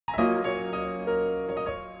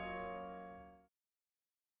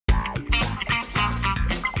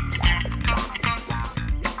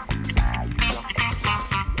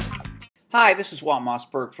Hi, this is Walt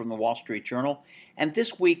Mossberg from the Wall Street Journal, and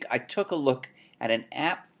this week I took a look at an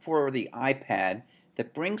app for the iPad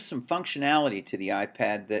that brings some functionality to the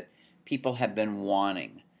iPad that people have been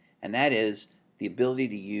wanting, and that is the ability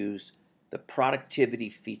to use the productivity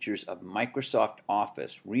features of Microsoft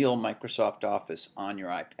Office, real Microsoft Office, on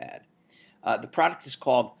your iPad. The product is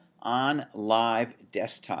called OnLive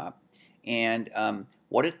Desktop, and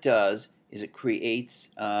what it does is it creates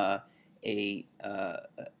a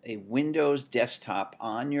Windows desktop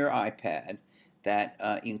on your iPad that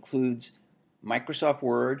includes Microsoft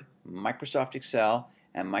Word, Microsoft Excel,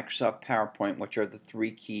 and Microsoft PowerPoint, which are the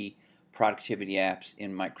three key productivity apps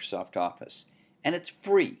in Microsoft Office. And it's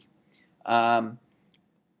free. The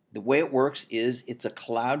way it works is it's a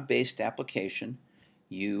cloud-based application.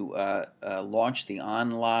 You launch the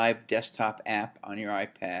OnLive desktop app on your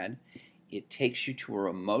iPad. It takes you to a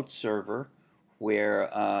remote server where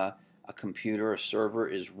a computer, a server,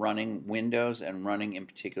 is running Windows and running, in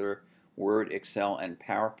particular, Word, Excel, and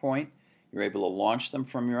PowerPoint. You're able to launch them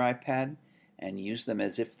from your iPad and use them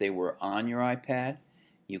as if they were on your iPad.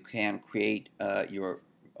 You can create your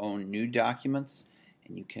own new documents,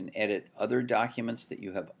 and you can edit other documents that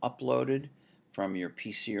you have uploaded from your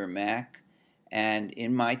PC or Mac. And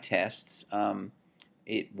in my tests,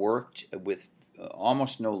 it worked with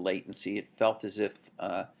almost no latency. It felt as if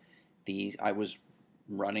I was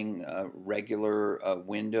running regular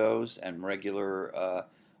Windows and regular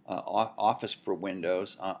Office for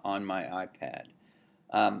Windows on my iPad.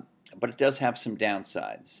 But it does have some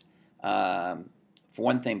downsides. For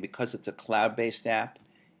one thing, because it's a cloud-based app,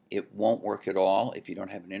 it won't work at all if you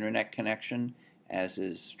don't have an internet connection, as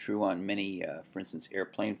is true on many, for instance,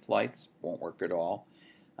 airplane flights. Won't work at all.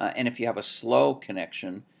 And if you have a slow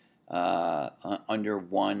connection, under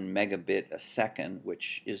 1 megabit a second,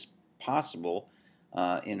 which is possible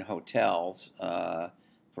in hotels,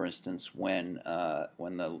 for instance, when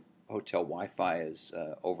the hotel Wi-Fi is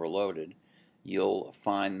overloaded, you'll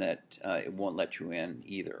find that it won't let you in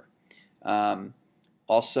either.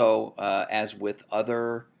 Also, as with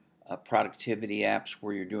other productivity apps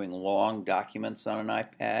where you're doing long documents on an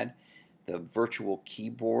iPad, the virtual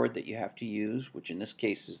keyboard that you have to use, which in this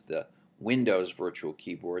case is the Windows virtual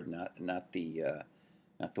keyboard, not the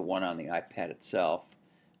one on the iPad itself,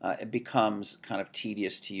 it becomes kind of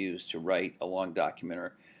tedious to use to write a long document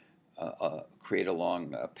or create a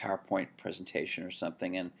long PowerPoint presentation or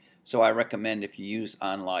something. And so I recommend, if you use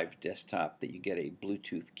OnLive Desktop, that you get a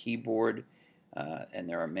Bluetooth keyboard, and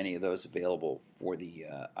there are many of those available for the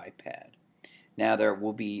iPad. Now, there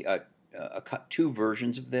will be two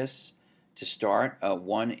versions of this to start.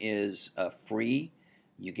 One is free.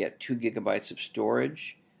 You get 2 gigabytes of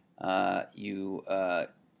storage. You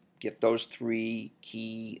get those 3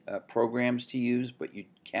 key programs to use, but you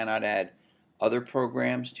cannot add other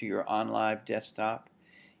programs to your OnLive desktop.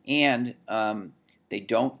 And they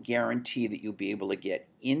don't guarantee that you'll be able to get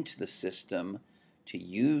into the system to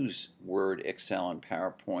use Word, Excel, and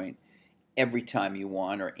PowerPoint every time you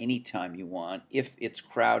want or any time you want if it's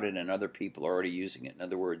crowded and other people are already using it. In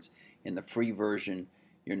other words, in the free version,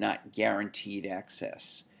 you're not guaranteed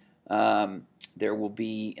access. There will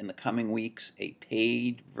be, in the coming weeks, a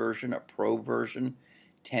paid version, a pro version,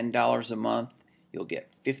 $10 a month. You'll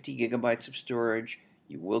get 50 gigabytes of storage.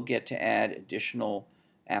 You will get to add additional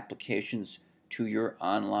applications to your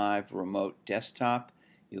OnLive remote desktop.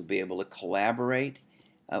 You'll be able to collaborate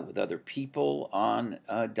with other people on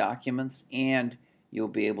documents, and you'll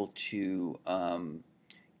be able to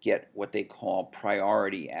get what they call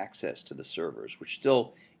priority access to the servers, which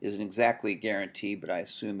still isn't exactly a guarantee, but I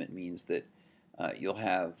assume it means that you'll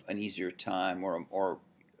have an easier time or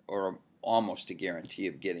almost a guarantee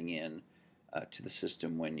of getting in to the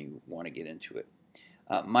system when you want to get into it.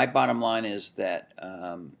 My bottom line is that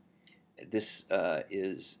this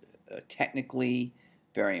is technically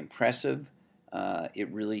very impressive.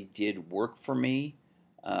 It really did work for me,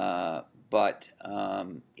 but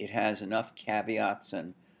it has enough caveats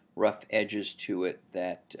and rough edges to it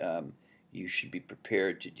that you should be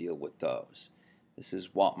prepared to deal with those. This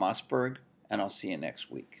is Walt Mossberg, and I'll see you next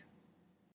week.